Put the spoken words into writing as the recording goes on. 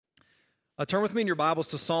Turn with me in your Bibles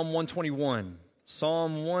to Psalm 121.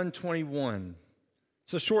 Psalm 121.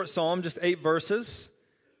 It's a short psalm, just 8 verses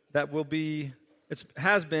that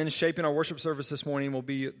has been shaping our worship service this morning, will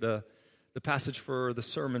be the passage for the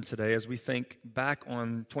sermon today as we think back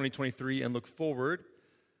on 2023 and look forward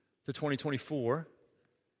to 2024.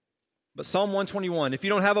 But Psalm 121, if you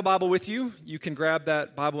don't have a Bible with you, you can grab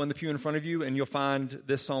that Bible in the pew in front of you and you'll find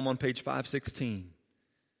this psalm on page 516.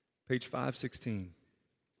 Page 516.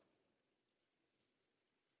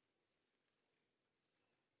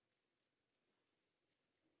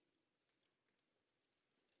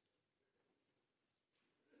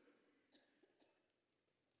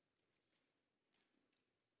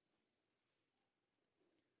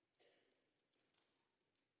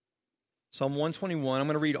 Psalm 121, I'm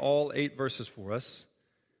going to read all 8 verses for us.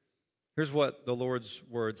 Here's what the Lord's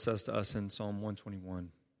word says to us in Psalm 121.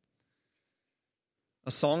 A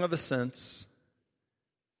song of ascents.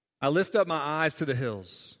 I lift up my eyes to the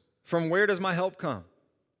hills. From where does my help come?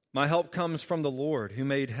 My help comes from the Lord who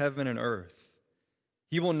made heaven and earth.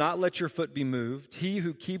 He will not let your foot be moved. He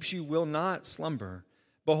who keeps you will not slumber.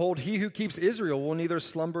 Behold, he who keeps Israel will neither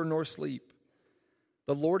slumber nor sleep.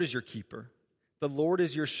 The Lord is your keeper. The Lord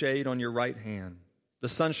is your shade on your right hand. The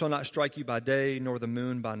sun shall not strike you by day, nor the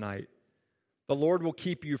moon by night. The Lord will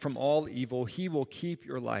keep you from all evil. He will keep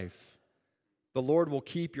your life. The Lord will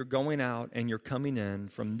keep your going out and your coming in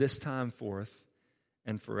from this time forth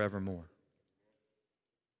and forevermore.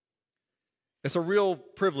 It's a real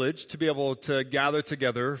privilege to be able to gather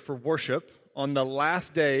together for worship on the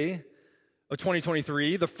last day of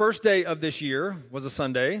 2023. The first day of this year was a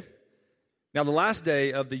Sunday. Now, the last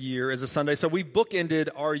day of the year is a Sunday, so we've bookended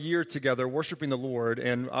our year together worshiping the Lord,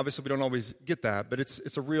 and obviously we don't always get that, but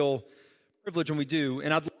it's a real privilege when we do.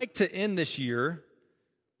 And I'd like to end this year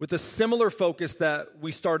with a similar focus that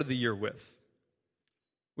we started the year with.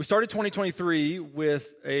 We started 2023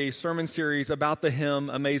 with a sermon series about the hymn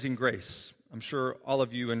Amazing Grace. I'm sure all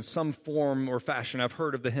of you in some form or fashion have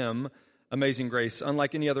heard of the hymn Amazing Grace.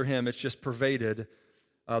 Unlike any other hymn, it's just pervaded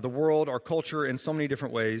the world, our culture in so many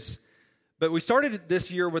different ways. But we started this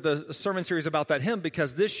year with a sermon series about that hymn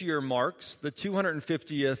because this year marks the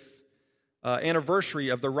 250th anniversary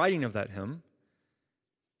of the writing of that hymn.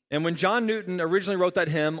 And when John Newton originally wrote that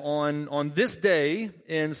hymn on this day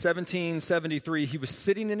in 1773, he was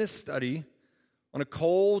sitting in his study on a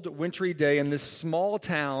cold, wintry day in this small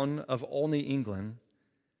town of Olney, England.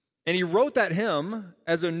 And he wrote that hymn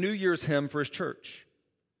as a New Year's hymn for his church.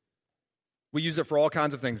 We use it for all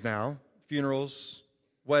kinds of things now, funerals,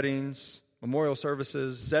 weddings, memorial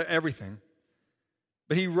services, everything.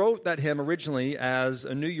 But he wrote that hymn originally as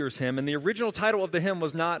a New Year's hymn, and the original title of the hymn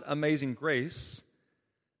was not Amazing Grace.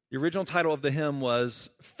 The original title of the hymn was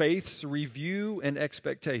Faith's Review and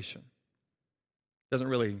Expectation. Doesn't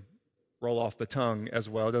really roll off the tongue as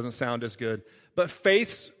well. It doesn't sound as good. But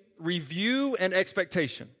Faith's Review and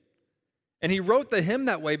Expectation. And he wrote the hymn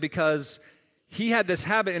that way because he had this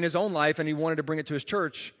habit in his own life, and he wanted to bring it to his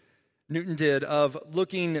church. Newton did, of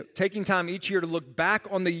taking time each year to look back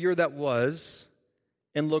on the year that was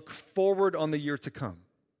and look forward on the year to come.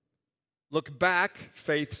 Look back,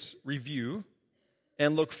 faith's review,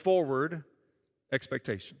 and look forward,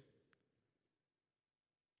 expectation.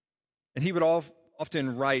 And he would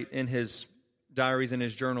often write in his diaries and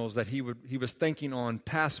his journals that he was thinking on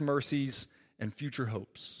past mercies and future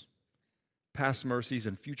hopes. Past mercies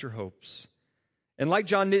and future hopes. And like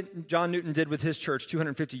John Newton did with his church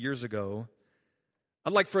 250 years ago,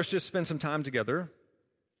 I'd like for us to just spend some time together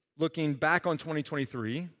looking back on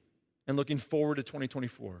 2023 and looking forward to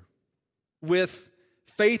 2024 with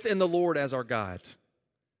faith in the Lord as our guide.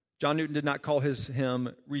 John Newton did not call his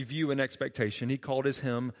hymn Review and Expectation. He called his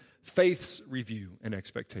hymn Faith's Review and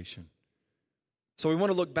Expectation. So we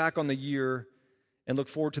want to look back on the year and look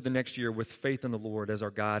forward to the next year with faith in the Lord as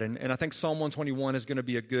our guide. And I think Psalm 121 is going to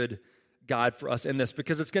be a good guide for us in this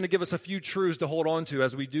because it's going to give us a few truths to hold on to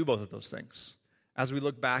as we do both of those things, as we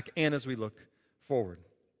look back and as we look forward.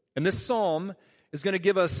 And this psalm is going to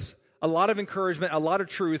give us a lot of encouragement, a lot of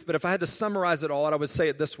truth, but if I had to summarize it all, I would say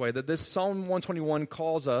it this way, that this Psalm 121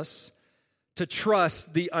 calls us to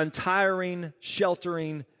trust the untiring,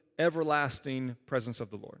 sheltering, everlasting presence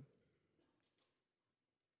of the Lord.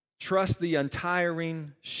 Trust the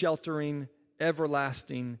untiring, sheltering,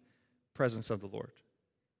 everlasting presence of the Lord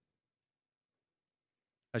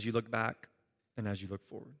as you look back and as you look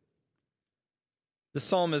forward. This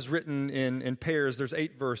psalm is written in pairs. There's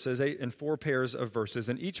 8 verses, 8 and 4 pairs of verses,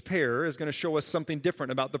 and each pair is going to show us something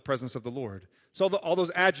different about the presence of the Lord. So all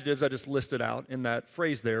those adjectives I just listed out in that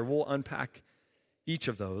phrase there, we'll unpack each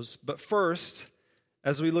of those. But first,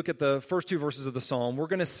 as we look at the first 2 verses of the psalm, we're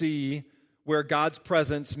going to see where God's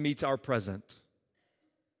presence meets our present.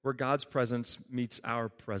 Where God's presence meets our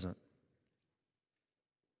present.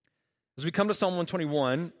 As we come to Psalm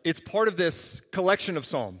 121, it's part of this collection of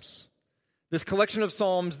psalms. This collection of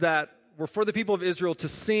psalms that were for the people of Israel to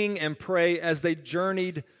sing and pray as they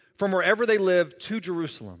journeyed from wherever they lived to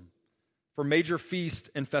Jerusalem for major feasts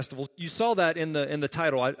and festivals. You saw that in the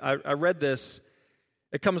title. I read this.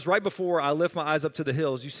 It comes right before I lift my eyes up to the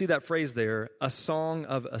hills. You see that phrase there, a song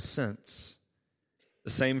of ascents. The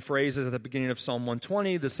same phrases at the beginning of Psalm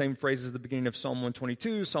 120, the same phrases at the beginning of Psalm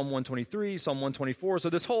 122, Psalm 123, Psalm 124. So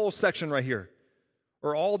this whole section right here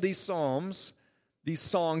are all these psalms, these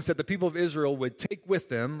songs that the people of Israel would take with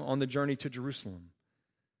them on the journey to Jerusalem.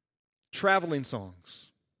 Traveling songs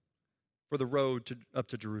for the road up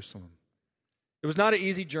to Jerusalem. It was not an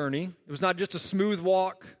easy journey. It was not just a smooth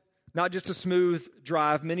walk, not just a smooth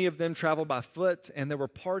drive. Many of them traveled by foot, and there were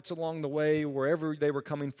parts along the way, wherever they were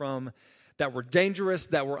coming from, that were dangerous,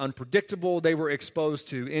 that were unpredictable. They were exposed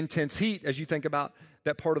to intense heat, as you think about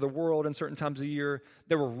that part of the world in certain times of year.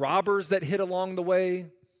 There were robbers that hid along the way,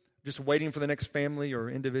 just waiting for the next family or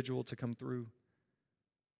individual to come through.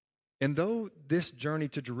 And though this journey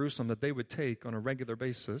to Jerusalem that they would take on a regular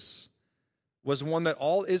basis was one that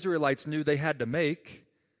all Israelites knew they had to make,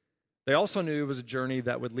 they also knew it was a journey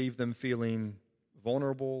that would leave them feeling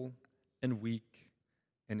vulnerable and weak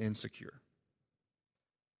and insecure.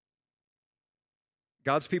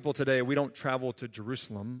 God's people today, we don't travel to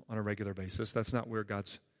Jerusalem on a regular basis. That's not where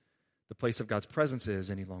the place of God's presence is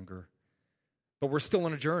any longer. But we're still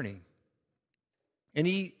on a journey.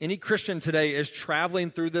 Any Christian today is traveling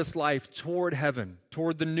through this life toward heaven,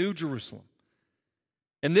 toward the new Jerusalem.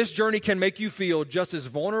 And this journey can make you feel just as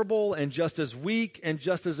vulnerable and just as weak and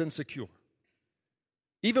just as insecure.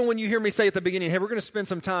 Even when you hear me say at the beginning, hey, we're going to spend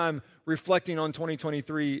some time reflecting on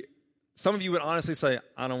 2023, some of you would honestly say,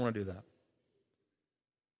 I don't want to do that.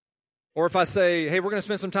 Or if I say, hey, we're going to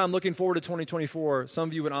spend some time looking forward to 2024, some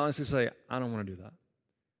of you would honestly say, I don't want to do that.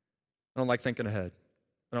 I don't like thinking ahead.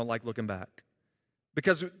 I don't like looking back.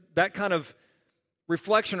 Because that kind of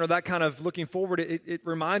reflection or that kind of looking forward, it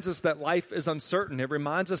reminds us that life is uncertain. It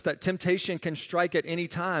reminds us that temptation can strike at any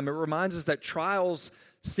time. It reminds us that trials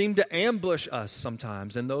seem to ambush us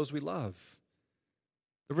sometimes and those we love.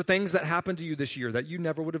 There were things that happened to you this year that you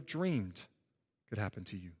never would have dreamed could happen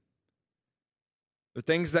to you. There are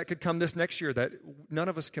things that could come this next year that none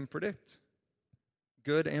of us can predict.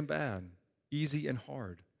 Good and bad, easy and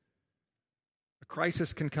hard. A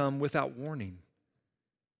crisis can come without warning.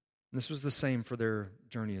 And this was the same for their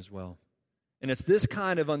journey as well. And it's this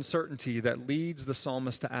kind of uncertainty that leads the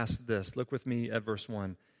psalmist to ask this. Look with me at verse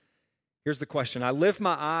 1. Here's the question. I lift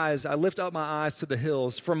up my eyes to the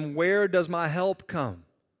hills. From where does my help come?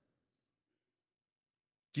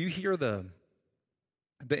 Do you hear the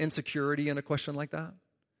insecurity in a question like that?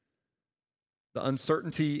 The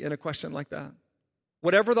uncertainty in a question like that?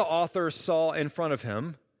 Whatever the author saw in front of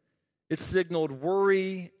him, it signaled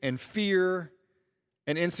worry and fear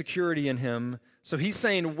and insecurity in him. So he's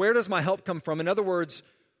saying, where does my help come from? In other words,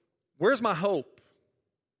 where's my hope?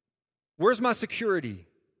 Where's my security?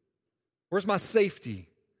 Where's my safety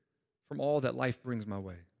from all that life brings my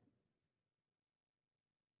way?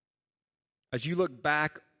 As you look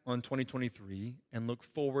back on 2023 and look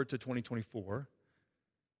forward to 2024,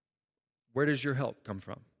 where does your help come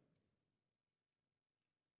from?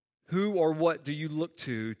 Who or what do you look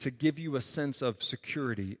to give you a sense of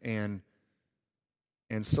security and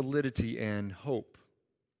solidity and hope?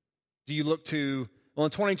 Do you look to, well,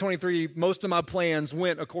 in 2023, most of my plans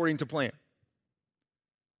went according to plan?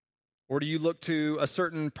 Or do you look to a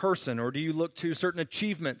certain person? Or do you look to certain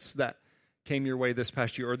achievements that came your way this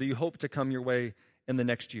past year? Or do you hope to come your way in the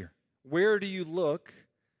next year? Where do you look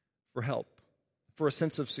for help, for a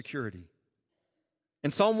sense of security?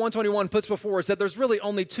 And Psalm 121 puts before us that there's really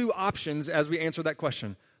only two options as we answer that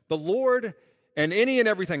question: the Lord and any and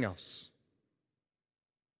everything else.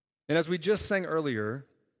 And as we just sang earlier,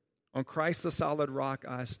 on Christ the solid rock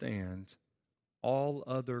I stand, all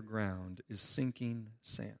other ground is sinking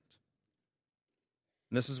sand.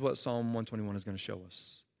 And this is what Psalm 121 is going to show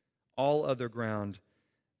us. All other ground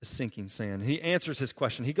is sinking sand. He answers his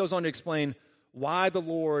question. He goes on to explain why the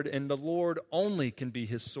Lord and the Lord only can be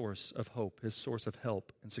his source of hope, his source of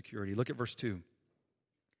help and security. Look at verse 2.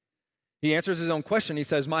 He answers his own question. He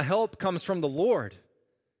says, my help comes from the Lord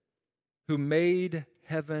who made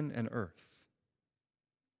heaven and earth.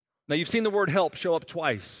 Now you've seen the word help show up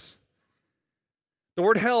twice. The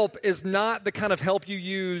word help is not the kind of help you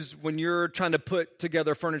use when you're trying to put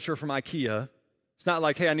together furniture from IKEA. It's not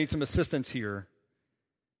like, hey, I need some assistance here.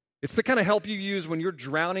 It's the kind of help you use when you're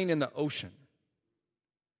drowning in the ocean.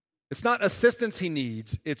 It's not assistance he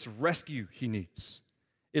needs, it's rescue he needs.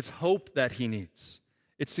 It's hope that he needs.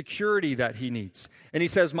 It's security that he needs. And he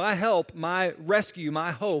says, my help, my rescue,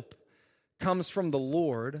 my hope comes from the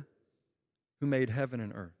Lord who made heaven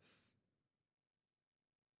and earth.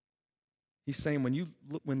 He's saying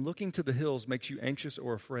when looking to the hills makes you anxious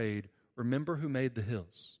or afraid, remember who made the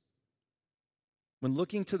hills. When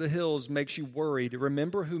looking to the hills makes you worried,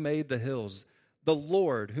 remember who made the hills. The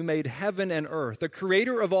Lord who made heaven and earth, the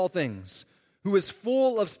creator of all things, who is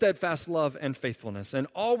full of steadfast love and faithfulness and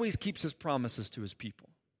always keeps his promises to his people.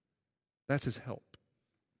 That's his help.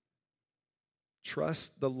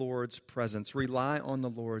 Trust the Lord's presence. Rely on the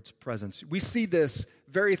Lord's presence. We see this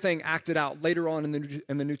very thing acted out later on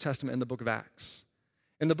in the New Testament in the book of Acts.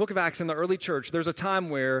 In the book of Acts, in the early church, there's a time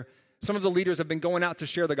where some of the leaders have been going out to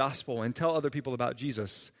share the gospel and tell other people about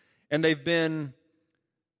Jesus. And they've been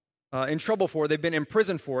in trouble for it. They've been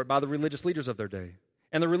imprisoned for it by the religious leaders of their day.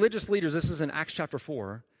 And the religious leaders, this is in Acts chapter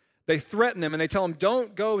 4, they threaten them and they tell them,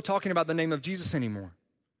 don't go talking about the name of Jesus anymore.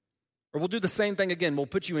 Or we'll do the same thing again. We'll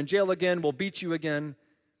put you in jail again. We'll beat you again.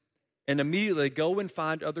 And immediately go and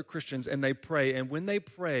find other Christians and they pray. And when they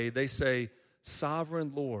pray, they say,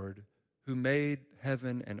 Sovereign Lord who made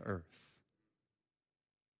heaven and earth.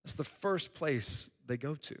 That's the first place they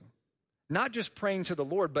go to. Not just praying to the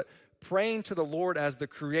Lord, but praying to the Lord as the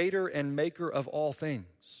creator and maker of all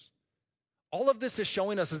things. All of this is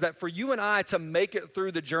showing us is that for you and I to make it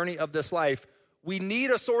through the journey of this life, we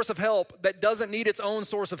need a source of help that doesn't need its own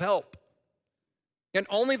source of help. And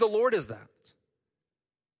only the Lord is that.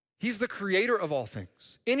 He's the creator of all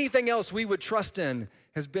things. Anything else we would trust in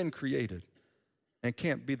has been created and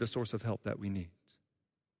can't be the source of help that we need.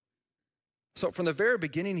 So from the very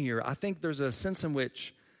beginning here, I think there's a sense in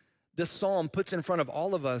which this psalm puts in front of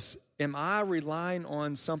all of us, am I relying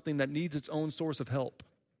on something that needs its own source of help?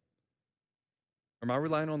 Or am I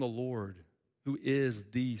relying on the Lord who is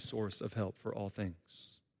the source of help for all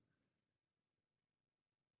things?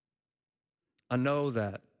 I know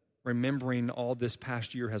that remembering all this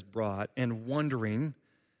past year has brought and wondering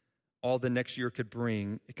all the next year could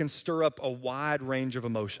bring, it can stir up a wide range of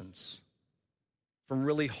emotions. From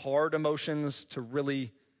really hard emotions to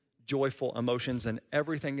really joyful emotions and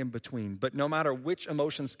everything in between. But no matter which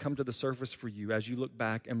emotions come to the surface for you as you look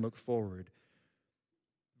back and look forward,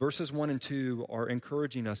 verses 1 and 2 are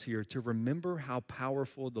encouraging us here to remember how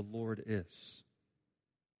powerful the Lord is.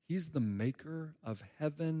 He's the maker of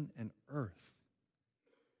heaven and earth.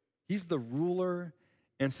 He's the ruler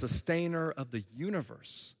and sustainer of the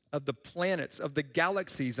universe, of the planets, of the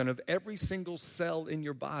galaxies, and of every single cell in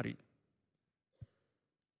your body.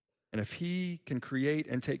 And if he can create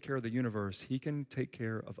and take care of the universe, he can take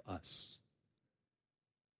care of us.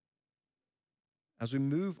 As we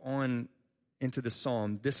move on into this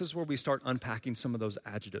psalm, this is where we start unpacking some of those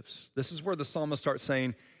adjectives. This is where the psalmist starts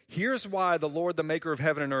saying, here's why the Lord, the maker of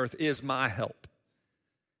heaven and earth, is my help.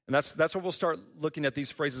 And that's where we'll start looking at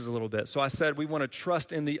these phrases a little bit. So I said we want to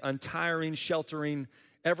trust in the untiring, sheltering,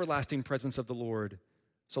 everlasting presence of the Lord.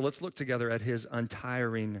 So let's look together at his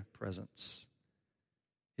untiring presence.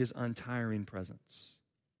 His untiring presence.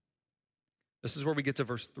 This is where we get to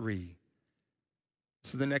verse 3.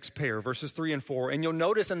 So the next pair, verses 3 and 4. And you'll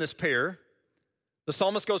notice in this pair, the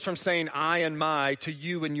psalmist goes from saying I and my to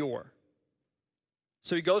you and your.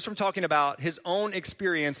 So he goes from talking about his own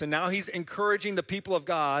experience, and now he's encouraging the people of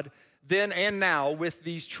God then and now with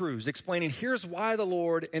these truths, explaining here's why the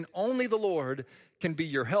Lord and only the Lord can be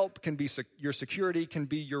your help, can be your security, can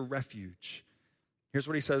be your refuge. Here's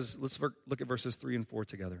what he says. Let's look at verses 3 and 4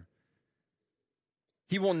 together.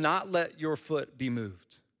 He will not let your foot be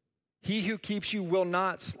moved. He who keeps you will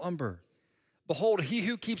not slumber. Behold, he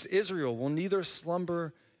who keeps Israel will neither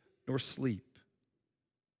slumber nor sleep.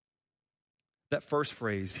 That first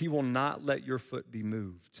phrase, he will not let your foot be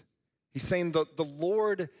moved. He's saying the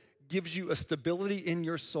Lord gives you a stability in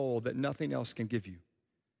your soul that nothing else can give you.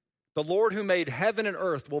 The Lord who made heaven and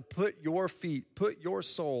earth will put your feet, put your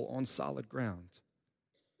soul on solid ground.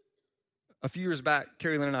 A few years back,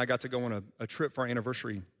 Carrie Lynn and I got to go on a trip for our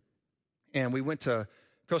anniversary. And we went to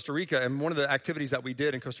Costa Rica. And one of the activities that we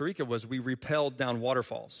did in Costa Rica was we rappelled down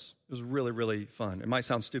waterfalls. It was really, really fun. It might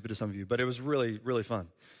sound stupid to some of you, but it was really, really fun.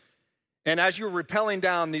 And as you're rappelling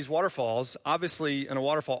down these waterfalls, obviously in a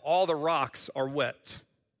waterfall, all the rocks are wet.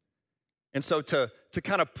 And so to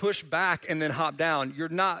kind of push back and then hop down, you're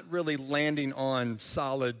not really landing on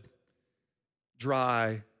solid,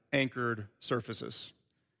 dry, anchored surfaces.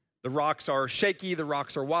 The rocks are shaky, the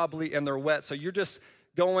rocks are wobbly, and they're wet. So you're just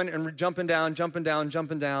going and jumping down.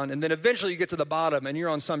 And then eventually you get to the bottom and you're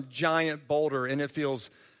on some giant boulder, and it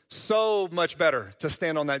feels so much better to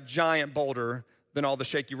stand on that giant boulder than all the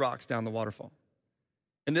shaky rocks down the waterfall.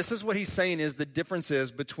 And this is what he's saying is the difference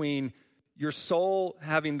is between your soul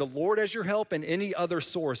having the Lord as your help and any other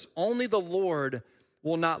source. Only the Lord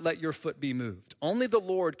will not let your foot be moved. Only the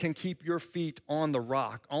Lord can keep your feet on the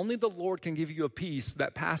rock. Only the Lord can give you a peace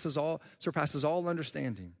that surpasses all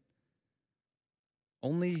understanding.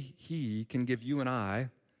 Only he can give you and I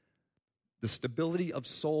the stability of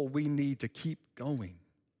soul we need to keep going.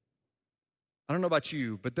 I don't know about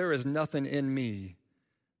you, but there is nothing in me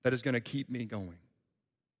that is going to keep me going.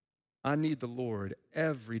 I need the Lord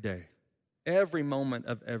every day, every moment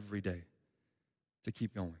of every day to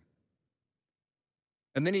keep going.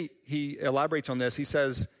 And then he elaborates on this. He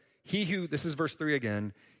says, this is verse 3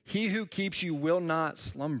 again, he who keeps you will not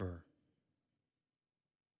slumber.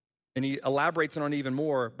 And he elaborates on it even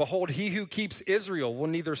more. Behold, he who keeps Israel will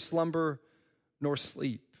neither slumber nor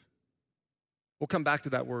sleep. We'll come back to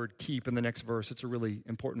that word keep in the next verse. It's a really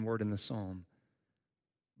important word in this psalm.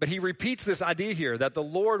 But he repeats this idea here that the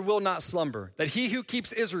Lord will not slumber, that he who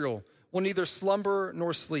keeps Israel will neither slumber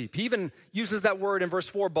nor sleep. He even uses that word in verse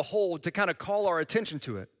 4, behold, to kind of call our attention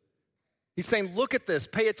to it. He's saying, look at this,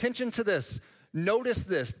 pay attention to this, notice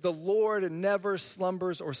this. The Lord never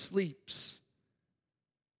slumbers or sleeps.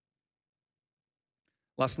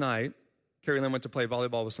 Last night, Carrie Lynn went to play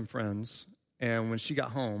volleyball with some friends, and when she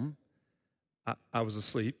got home, I was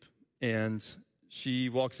asleep, and she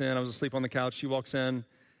walks in. I was asleep on the couch. She walks in,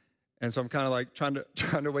 and so I'm kind of like trying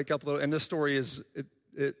to wake up a little. And this story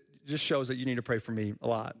it just shows that you need to pray for me a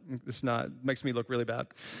lot. Makes me look really bad.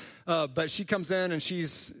 But she comes in,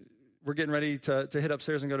 and we're getting ready to hit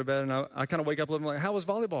upstairs and go to bed, and I kind of wake up a little like, how was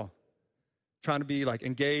volleyball? Trying to be like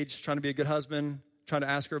engaged, trying to be a good husband, trying to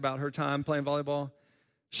ask her about her time playing volleyball.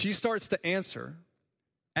 She starts to answer.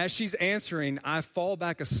 As she's answering, I fall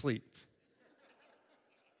back asleep.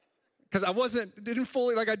 Because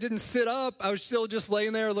I didn't sit up. I was still just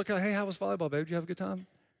laying there looking, hey, how was volleyball, babe? Did you have a good time? And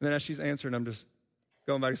then as she's answering, I'm just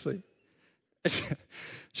going back to sleep. And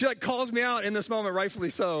she like calls me out in this moment, rightfully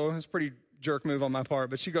so. It's a pretty jerk move on my part.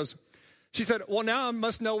 But she said, well, now I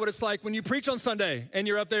must know what it's like when you preach on Sunday and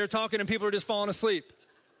you're up there talking and people are just falling asleep.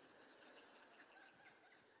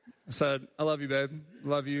 I said, I love you, babe.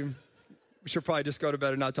 Love you. We should probably just go to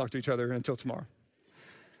bed and not talk to each other until tomorrow.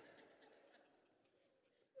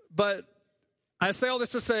 But I say all this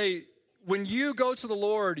to say, when you go to the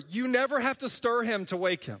Lord, you never have to stir him to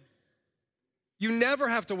wake him. You never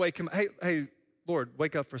have to wake him. Hey, Lord,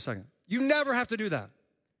 wake up for a second. You never have to do that.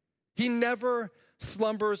 He never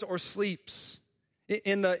slumbers or sleeps.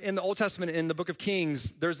 In the Old Testament, in the book of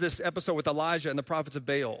Kings, there's this episode with Elijah and the prophets of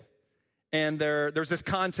Baal. And there's this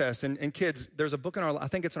contest. And kids, there's a book I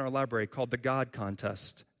think it's in our library called The God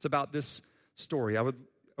Contest. It's about this story. I would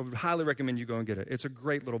highly recommend you go and get it. It's a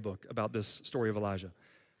great little book about this story of Elijah.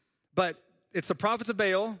 But it's the prophets of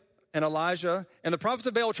Baal and Elijah, and the prophets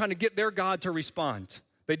of Baal are trying to get their God to respond.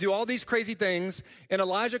 They do all these crazy things, and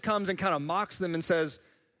Elijah comes and kind of mocks them and says,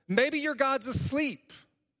 maybe your God's asleep,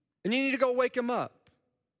 and you need to go wake him up.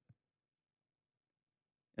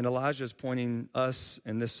 And Elijah is pointing us,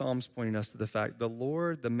 and this psalm's pointing us to the fact, the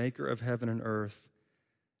Lord, the maker of heaven and earth,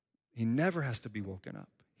 he never has to be woken up.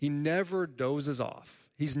 He never dozes off.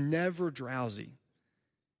 He's never drowsy.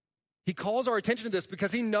 He calls our attention to this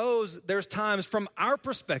because he knows there's times from our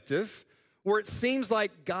perspective where it seems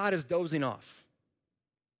like God is dozing off,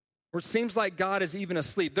 where it seems like God is even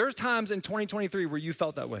asleep. There's times in 2023 where you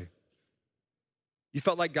felt that way. You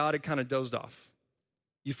felt like God had kind of dozed off.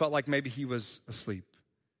 You felt like maybe he was asleep.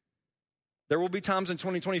 There will be times in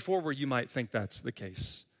 2024 where you might think that's the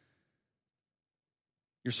case.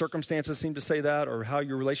 Your circumstances seem to say that, or how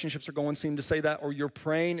your relationships are going seem to say that, or you're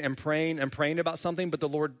praying and praying and praying about something, but the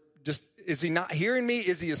Lord just, is he not hearing me?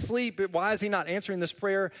 Is he asleep? Why is he not answering this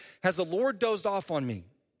prayer? Has the Lord dozed off on me?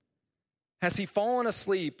 Has he fallen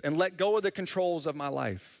asleep and let go of the controls of my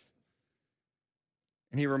life?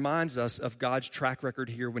 And he reminds us of God's track record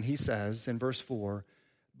here when he says in verse 4,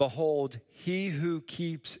 behold, he who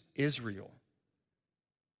keeps Israel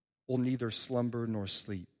will neither slumber nor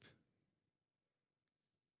sleep.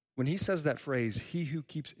 When he says that phrase, he who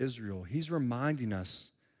keeps Israel, he's reminding us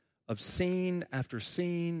of scene after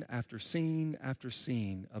scene after scene after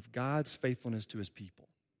scene of God's faithfulness to his people.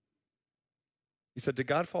 He said, did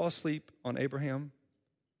God fall asleep on Abraham?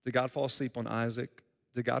 Did God fall asleep on Isaac?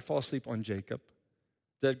 Did God fall asleep on Jacob?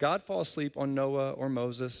 Did God fall asleep on Noah or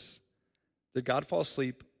Moses? Did God fall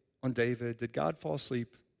asleep on David? Did God fall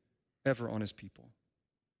asleep ever on his people?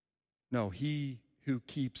 No, he who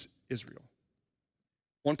keeps Israel.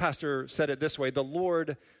 One pastor said it this way, the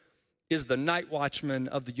Lord is the night watchman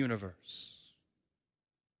of the universe.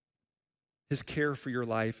 His care for your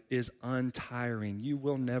life is untiring. You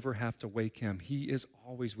will never have to wake him. He is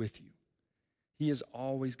always with you. He is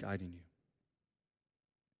always guiding you.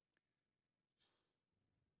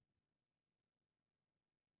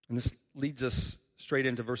 And this leads us straight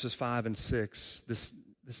into verses 5 and 6, this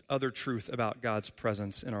other truth about God's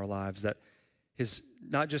presence in our lives, that his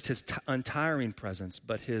not just his untiring presence,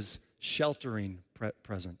 but his sheltering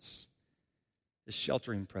presence. His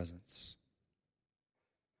sheltering presence.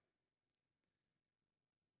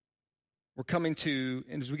 We're coming to,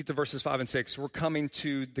 and as we get to verses 5 and 6, we're coming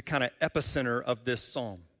to the kind of epicenter of this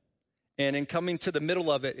psalm. And in coming to the middle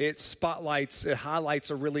of it, it highlights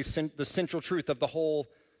the central truth of the whole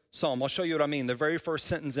psalm. I'll show you what I mean. The very first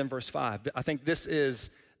sentence in verse 5. I think this is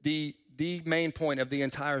the main point of the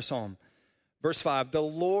entire psalm. Verse 5, the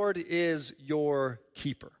Lord is your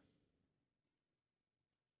keeper.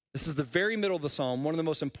 This is the very middle of the psalm, one of the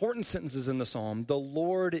most important sentences in the psalm. The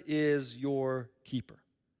Lord is your keeper.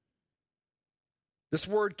 This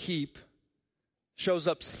word keep shows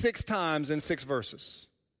up 6 times in 6 verses.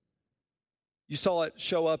 You saw it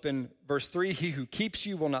show up in verse 3, he who keeps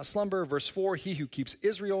you will not slumber. Verse 4, he who keeps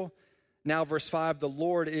Israel. Now verse 5, the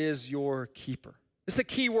Lord is your keeper. This is a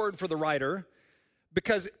key word for the writer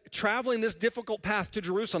because traveling this difficult path to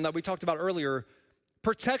Jerusalem that we talked about earlier,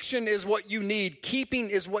 protection is what you need. Keeping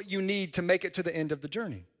is what you need to make it to the end of the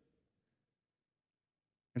journey.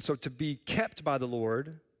 And so to be kept by the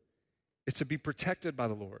Lord is to be protected by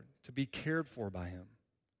the Lord, to be cared for by him.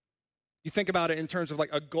 You think about it in terms of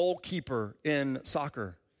like a goalkeeper in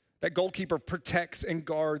soccer. That goalkeeper protects and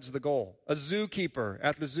guards the goal. A zookeeper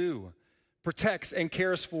at the zoo protects and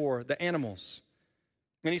cares for the animals.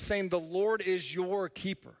 And he's saying the Lord is your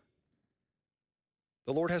keeper.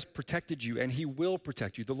 The Lord has protected you and he will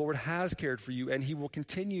protect you. The Lord has cared for you and he will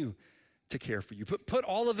continue to care for you. Put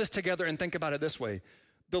all of this together and think about it this way.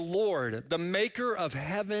 The Lord, the maker of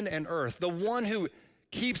heaven and earth, the one who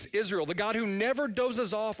keeps Israel, the God who never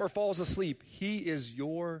dozes off or falls asleep, he is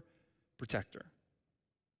your protector.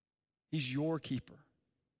 He's your keeper.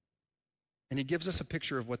 And he gives us a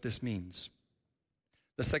picture of what this means.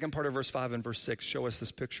 The second part of verse 5 and verse 6 show us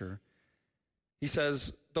this picture. He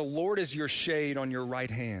says, the Lord is your shade on your right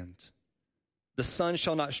hand. The sun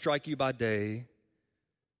shall not strike you by day,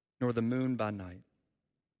 nor the moon by night.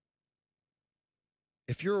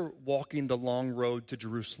 If you're walking the long road to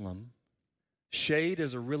Jerusalem, shade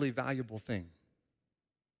is a really valuable thing.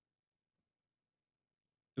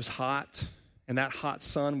 It was hot, and that hot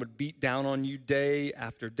sun would beat down on you day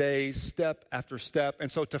after day, step after step.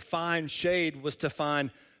 And so to find shade was to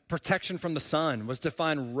find protection from the sun, was to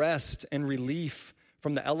find rest and relief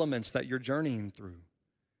from the elements that you're journeying through.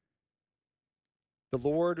 The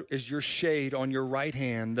Lord is your shade on your right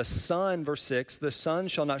hand. The sun, verse 6, the sun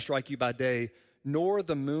shall not strike you by day, nor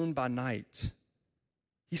the moon by night.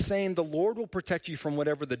 He's saying the Lord will protect you from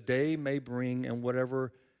whatever the day may bring and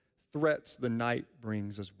whatever threats the night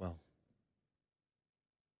brings as well.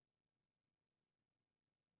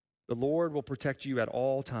 The Lord will protect you at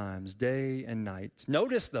all times, day and night.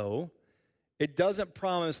 Notice, though, it doesn't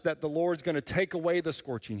promise that the Lord's going to take away the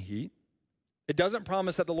scorching heat. It doesn't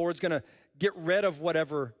promise that the Lord's going to get rid of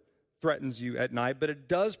whatever threatens you at night, but it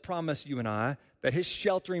does promise you and I that his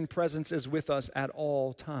sheltering presence is with us at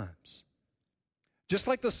all times. Just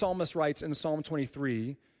like the psalmist writes in Psalm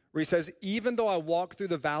 23, where he says, even though I walk through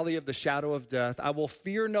the valley of the shadow of death, I will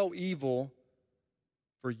fear no evil,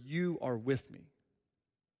 for you are with me.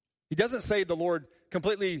 He doesn't say the Lord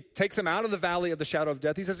completely takes him out of the valley of the shadow of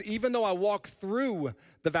death. He says, even though I walk through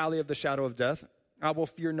the valley of the shadow of death, I will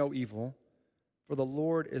fear no evil, for the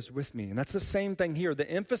Lord is with me. And that's the same thing here. The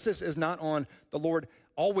emphasis is not on the Lord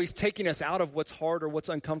always taking us out of what's hard or what's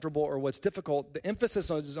uncomfortable or what's difficult. The emphasis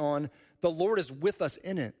is on the Lord is with us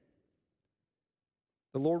in it.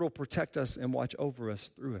 The Lord will protect us and watch over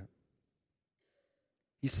us through it.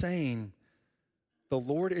 He's saying, the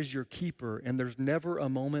Lord is your keeper, and there's never a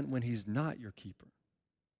moment when he's not your keeper.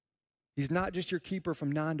 He's not just your keeper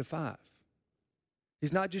from 9 to 5.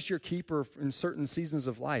 He's not just your keeper in certain seasons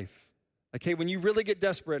of life. Like, hey, when you really get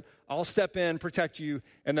desperate, I'll step in, protect you,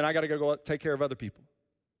 and then I got to go take care of other people.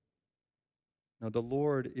 No, the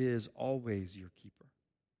Lord is always your keeper.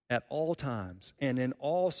 At all times and in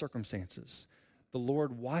all circumstances, the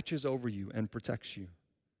Lord watches over you and protects you.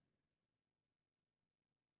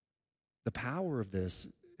 The power of this,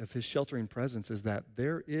 of his sheltering presence, is that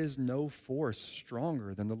there is no force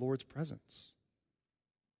stronger than the Lord's presence.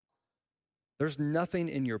 There's nothing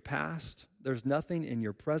in your past, there's nothing in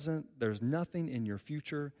your present, there's nothing in your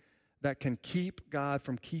future that can keep God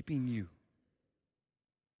from keeping you.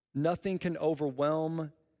 Nothing can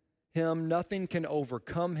overwhelm him. Nothing can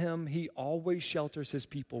overcome him. He always shelters his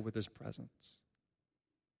people with his presence.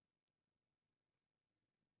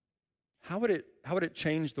 How would it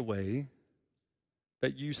change the way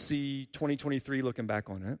that you see 2023 looking back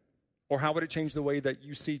on it? Or how would it change the way that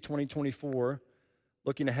you see 2024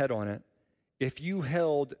 looking ahead on it if you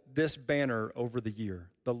held this banner over the year?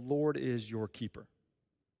 The Lord is your keeper.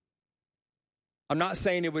 I'm not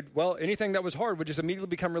saying it would, anything that was hard would just immediately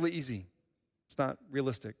become really easy. It's not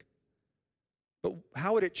realistic. But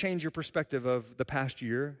how would it change your perspective of the past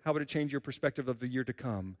year? How would it change your perspective of the year to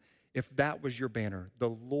come if that was your banner? The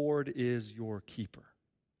Lord is your keeper.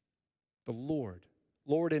 The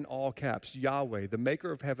Lord in all caps, Yahweh, the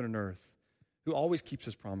maker of heaven and earth, who always keeps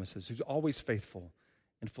his promises, who's always faithful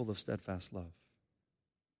and full of steadfast love.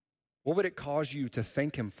 What would it cause you to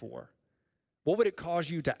thank him for? What would it cause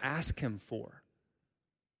you to ask him for,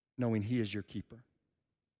 knowing he is your keeper?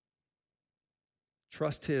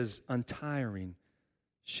 Trust his untiring,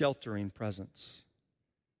 sheltering presence.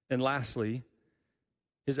 And lastly,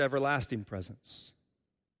 his everlasting presence.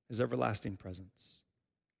 His everlasting presence.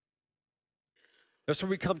 That's where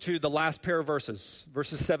we come to the last pair of verses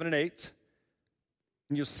 7 and 8.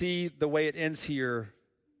 And you'll see the way it ends here.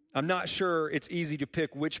 I'm not sure it's easy to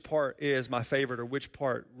pick which part is my favorite or which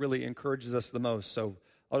part really encourages us the most. So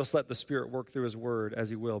I'll just let the Spirit work through his word as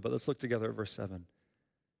he will. But let's look together at verse 7.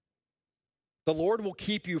 The Lord will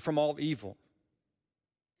keep you from all evil.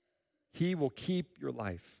 He will keep your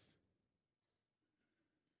life.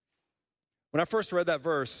 When I first read that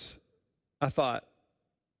verse, I thought,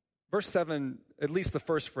 verse 7, at least the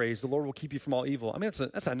first phrase, the Lord will keep you from all evil. I mean,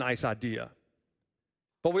 that's a nice idea.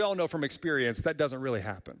 But we all know from experience that doesn't really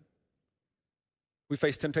happen. We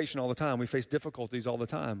face temptation all the time. We face difficulties all the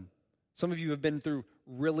time. Some of you have been through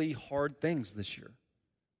really hard things this year.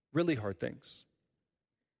 Really hard things.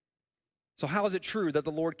 So how is it true that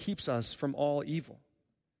the Lord keeps us from all evil?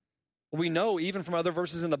 Well, we know even from other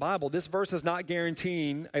verses in the Bible, this verse is not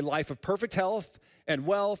guaranteeing a life of perfect health and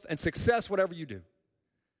wealth and success, whatever you do.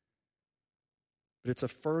 But it's a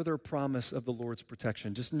further promise of the Lord's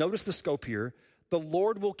protection. Just notice the scope here. The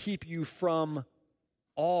Lord will keep you from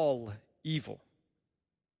all evil.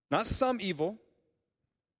 Not some evil,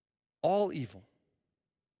 all evil.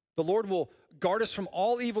 The Lord will guard us from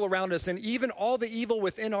all evil around us and even all the evil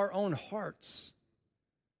within our own hearts.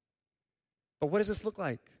 But what does this look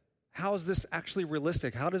like? How is this actually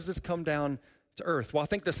realistic? How does this come down to earth? Well, I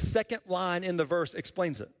think the second line in the verse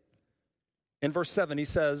explains it. In verse 7, he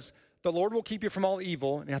says, the Lord will keep you from all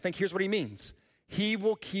evil. And I think here's what he means. He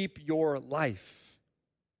will keep your life.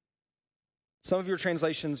 Some of your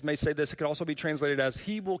translations may say this. It could also be translated as,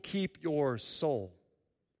 he will keep your soul.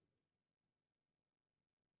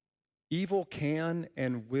 Evil can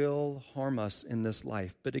and will harm us in this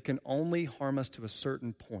life, but it can only harm us to a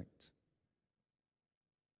certain point.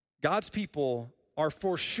 God's people are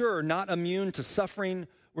for sure not immune to suffering.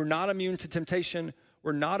 We're not immune to temptation.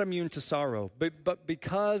 We're not immune to sorrow. But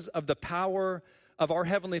because of the power of our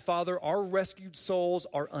Heavenly Father, our rescued souls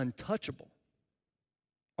are untouchable.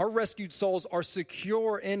 Our rescued souls are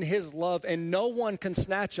secure in his love, and no one can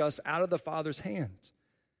snatch us out of the Father's hand.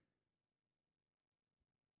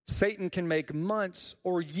 Satan can make months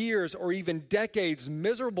or years or even decades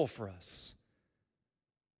miserable for us.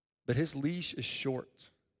 But his leash is short,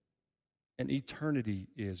 and eternity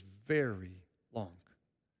is very long.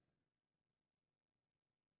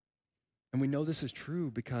 And we know this is true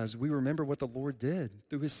because we remember what the Lord did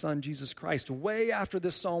through his Son, Jesus Christ. Way after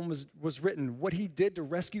this psalm was written, what he did to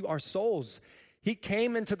rescue our souls. He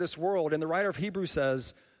came into this world, and the writer of Hebrews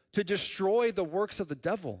says, to destroy the works of the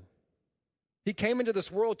devil. He came into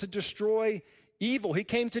this world to destroy evil. He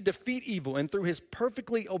came to defeat evil, and through his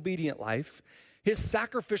perfectly obedient life, his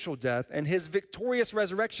sacrificial death, and his victorious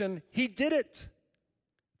resurrection, he did it.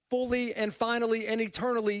 Fully and finally and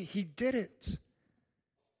eternally, he did it.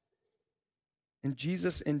 And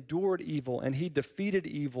Jesus endured evil, and he defeated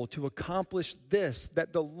evil to accomplish this,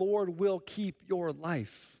 that the Lord will keep your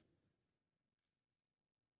life.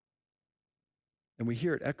 And we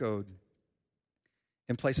hear it echoed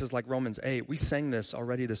in places like Romans 8. We sang this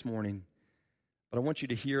already this morning, but I want you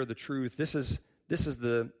to hear the truth. This is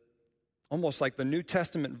the almost like the New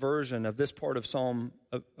Testament version of this part of Psalm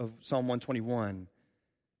 121.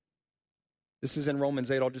 This is in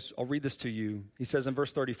Romans 8. I'll read this to you. He says in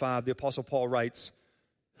verse 35, the Apostle Paul writes,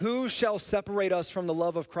 who shall separate us from the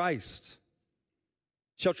love of Christ?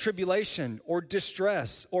 Shall tribulation or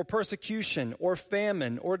distress or persecution or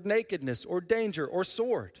famine or nakedness or danger or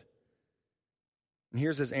sword? And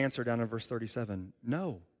here's his answer down in verse 37.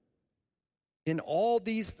 No. In all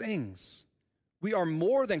these things, we are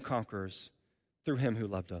more than conquerors through him who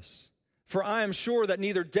loved us. For I am sure that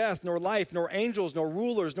neither death, nor life, nor angels, nor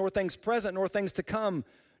rulers, nor things present, nor things to come,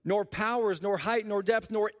 nor powers, nor height, nor depth,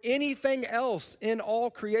 nor anything else in all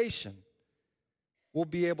creation will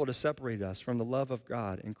be able to separate us from the love of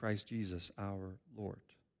God in Christ Jesus our Lord.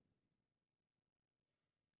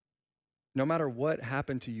 No matter what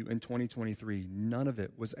happened to you in 2023, none of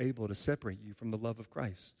it was able to separate you from the love of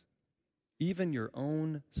Christ, even your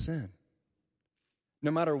own sin. No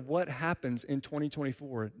matter what happens in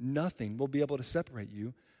 2024, nothing will be able to separate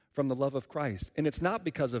you from the love of Christ. And it's not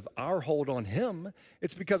because of our hold on him,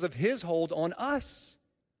 it's because of his hold on us.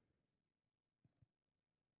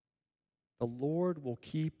 The Lord will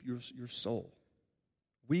keep your soul.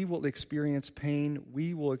 We will experience pain,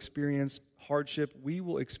 we will experience hardship, we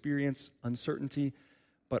will experience uncertainty,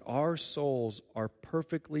 but our souls are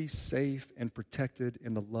perfectly safe and protected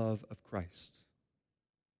in the love of Christ.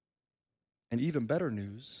 And even better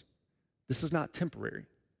news, this is not temporary.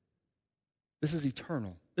 This is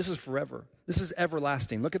eternal. This is forever. This is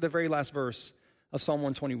everlasting. Look at the very last verse of Psalm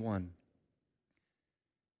 121.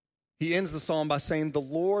 He ends the psalm by saying, "The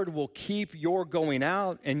Lord will keep your going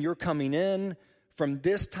out and your coming in from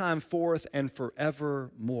this time forth and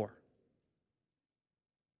forevermore."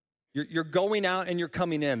 You're going out and you're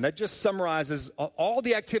coming in. That just summarizes all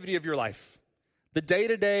the activity of your life. The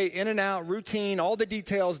day-to-day, in and out, routine, all the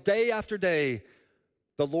details, day after day,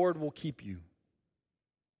 the Lord will keep you.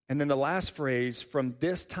 And then the last phrase, from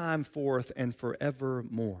this time forth and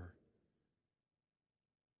forevermore.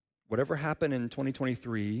 Whatever happened in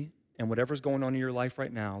 2023 and whatever's going on in your life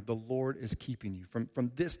right now, the Lord is keeping you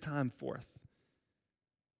from this time forth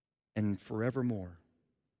and forevermore.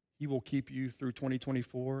 He will keep you through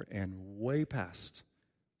 2024 and way past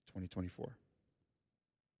 2024.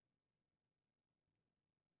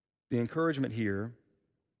 The encouragement here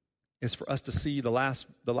is for us to see the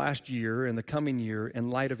last year and the coming year in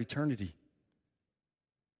light of eternity.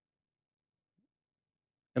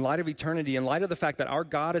 In light of eternity, in light of the fact that our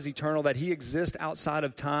God is eternal, that he exists outside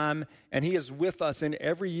of time, and he is with us in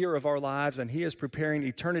every year of our lives, and he is preparing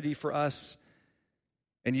eternity for us.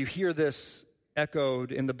 And you hear this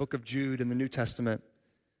echoed in the book of Jude in the New Testament.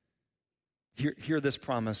 Hear this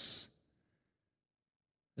promise.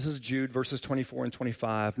 This is Jude, verses 24 and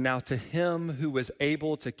 25. "Now to him who is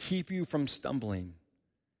able to keep you from stumbling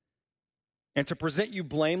and to present you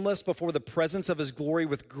blameless before the presence of his glory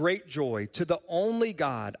with great joy, to the only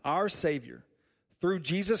God, our Savior, through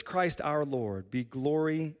Jesus Christ our Lord, be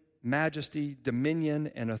glory, majesty, dominion,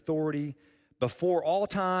 and authority before all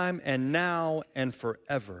time and now and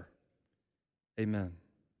forever. Amen."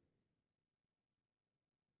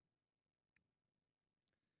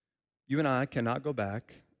 You and I cannot go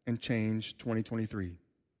back and change 2023.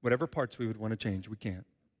 Whatever parts we would want to change, we can't.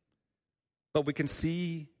 But we can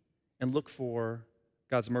see and look for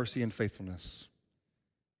God's mercy and faithfulness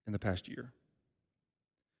in the past year.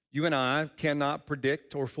 You and I cannot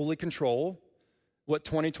predict or fully control what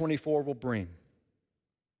 2024 will bring.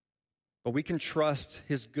 But we can trust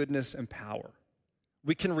his goodness and power.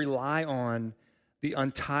 We can rely on the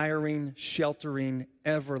untiring, sheltering,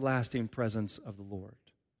 everlasting presence of the Lord.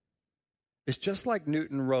 It's just like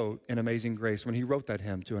Newton wrote in Amazing Grace when he wrote that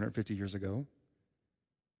hymn 250 years ago.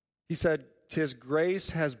 He said, "'Tis grace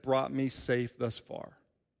has brought me safe thus far,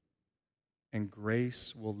 and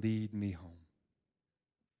grace will lead me home."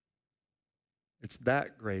 It's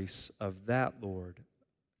that grace of that Lord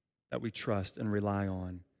that we trust and rely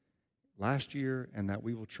on last year and that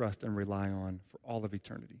we will trust and rely on for all of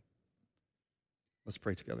eternity. Let's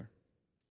pray together.